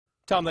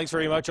Tom, thanks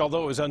very much.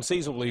 Although it was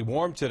unseasonably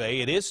warm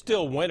today, it is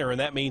still winter, and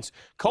that means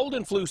cold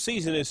and flu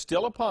season is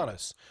still upon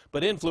us.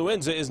 But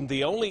influenza isn't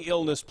the only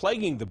illness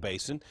plaguing the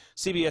basin.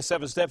 CBS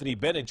 7's Stephanie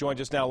Bennett joins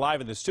us now live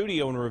in the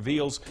studio and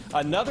reveals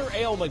another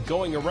ailment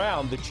going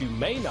around that you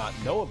may not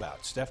know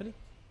about. Stephanie?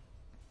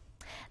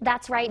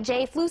 That's right,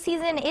 Jay. Flu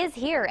season is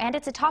here, and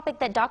it's a topic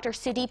that Dr.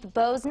 Sudip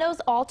Bose knows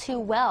all too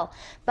well.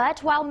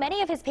 But while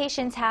many of his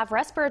patients have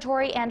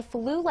respiratory and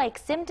flu-like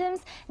symptoms,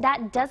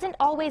 that doesn't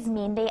always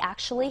mean they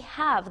actually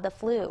have the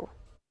flu.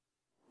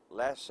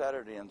 Last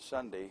Saturday and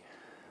Sunday,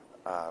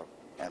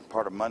 and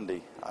part of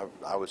Monday,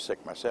 I was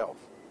sick myself.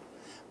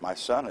 My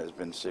son has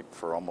been sick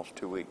for almost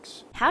 2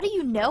 weeks. How do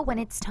you know when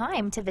it's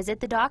time to visit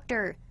the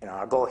doctor?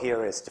 Our goal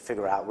here is to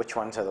figure out which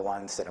ones are the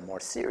ones that are more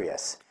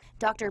serious.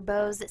 Dr.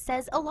 Bose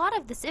says a lot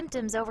of the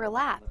symptoms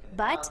overlap,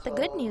 but the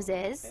good news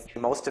is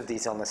most of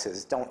these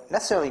illnesses don't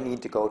necessarily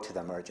need to go to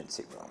the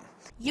emergency room.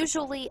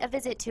 Usually a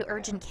visit to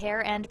urgent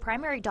care and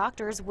primary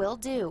doctors will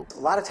do. A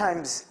lot of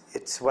times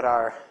it's what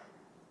our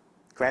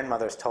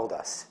grandmothers told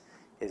us,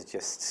 is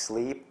just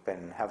sleep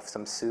and have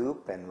some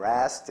soup and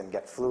rest and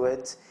get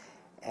fluids,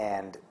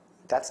 and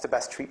that's the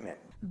best treatment.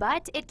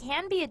 But it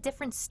can be a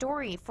different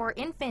story for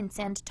infants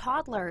and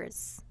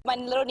toddlers. My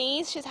little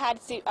niece, she's had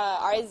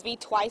RSV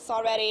twice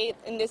already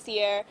in this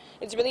year.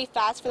 It's really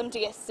fast for them to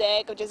get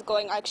sick of just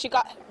going, like she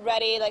got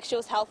ready, like she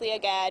was healthy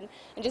again,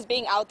 and just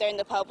being out there in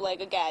the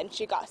public again,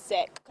 she got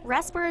sick.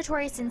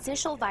 Respiratory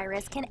syncytial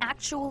virus can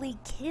actually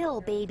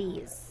kill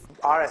babies.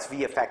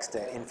 RSV affects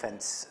the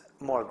infants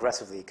more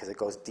aggressively because it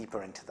goes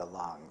deeper into the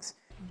lungs.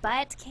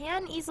 But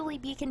can easily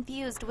be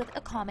confused with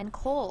a common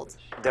cold.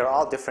 They're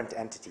all different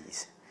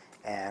entities.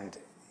 And,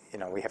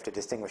 we have to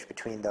distinguish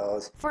between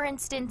those. For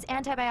instance,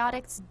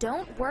 antibiotics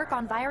don't work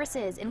on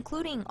viruses,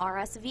 including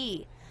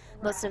RSV.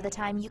 Most of the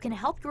time, you can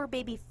help your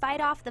baby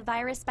fight off the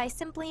virus by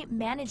simply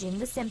managing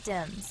the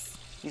symptoms.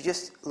 You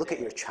just look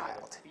at your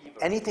child.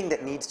 Anything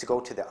that needs to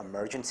go to the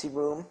emergency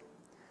room,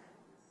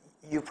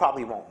 you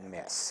probably won't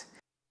miss.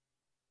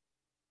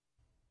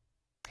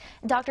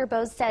 Dr.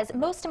 Bose says,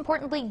 most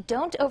importantly,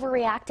 don't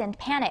overreact and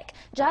panic.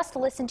 Just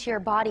listen to your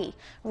body.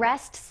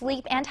 Rest,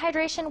 sleep, and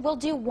hydration will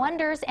do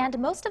wonders, and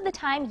most of the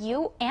time,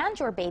 you and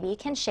your baby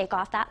can shake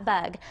off that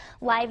bug.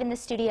 Live in the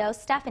studio,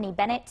 Stephanie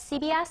Bennett,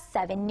 CBS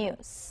 7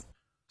 News.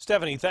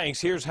 Stephanie,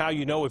 thanks. Here's how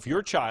you know if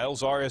your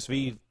child's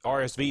RSV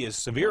is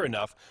severe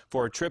enough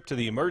for a trip to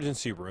the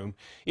emergency room.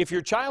 If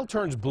your child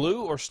turns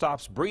blue or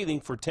stops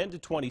breathing for 10 to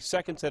 20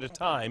 seconds at a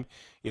time,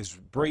 is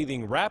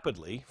breathing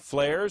rapidly,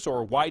 flares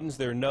or widens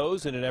their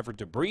nose in an effort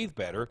to breathe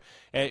better,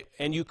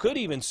 and you could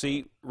even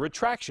see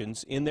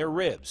retractions in their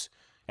ribs.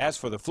 As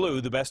for the flu,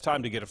 the best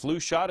time to get a flu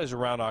shot is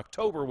around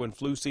October when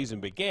flu season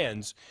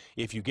begins.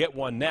 If you get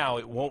one now,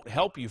 it won't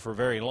help you for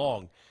very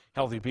long.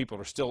 Healthy people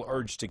are still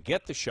urged to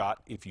get the shot.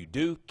 If you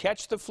do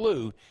catch the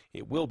flu,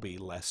 it will be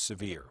less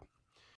severe.